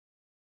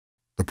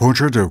The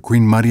portrait of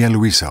Queen Maria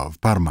Luisa of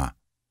Parma,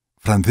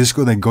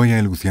 Francisco de Goya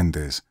y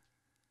Lucientes.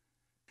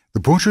 The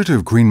portrait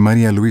of Queen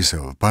Maria Luisa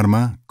of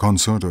Parma,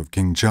 consort of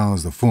King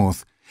Charles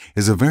IV,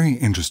 is a very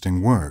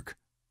interesting work.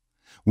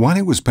 While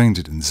it was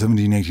painted in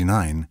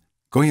 1789,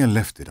 Goya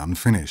left it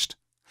unfinished,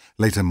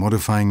 later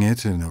modifying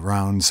it in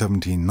around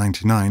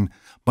 1799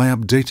 by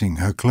updating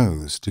her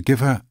clothes to give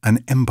her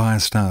an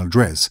empire-style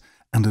dress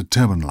and a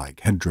turban-like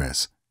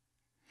headdress.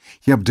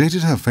 He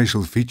updated her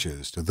facial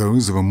features to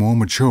those of a more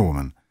mature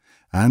woman,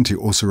 and he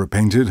also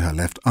repainted her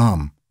left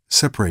arm,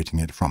 separating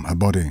it from her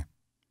body.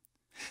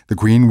 The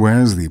Queen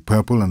wears the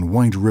purple and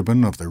white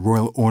ribbon of the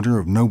Royal Order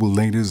of Noble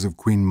Ladies of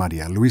Queen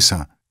Maria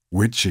Luisa,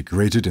 which she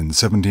created in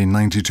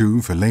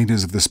 1792 for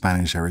ladies of the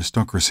Spanish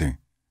aristocracy.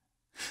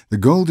 The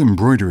gold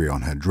embroidery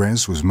on her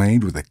dress was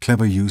made with a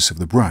clever use of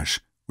the brush,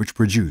 which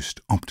produced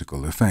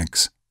optical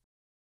effects.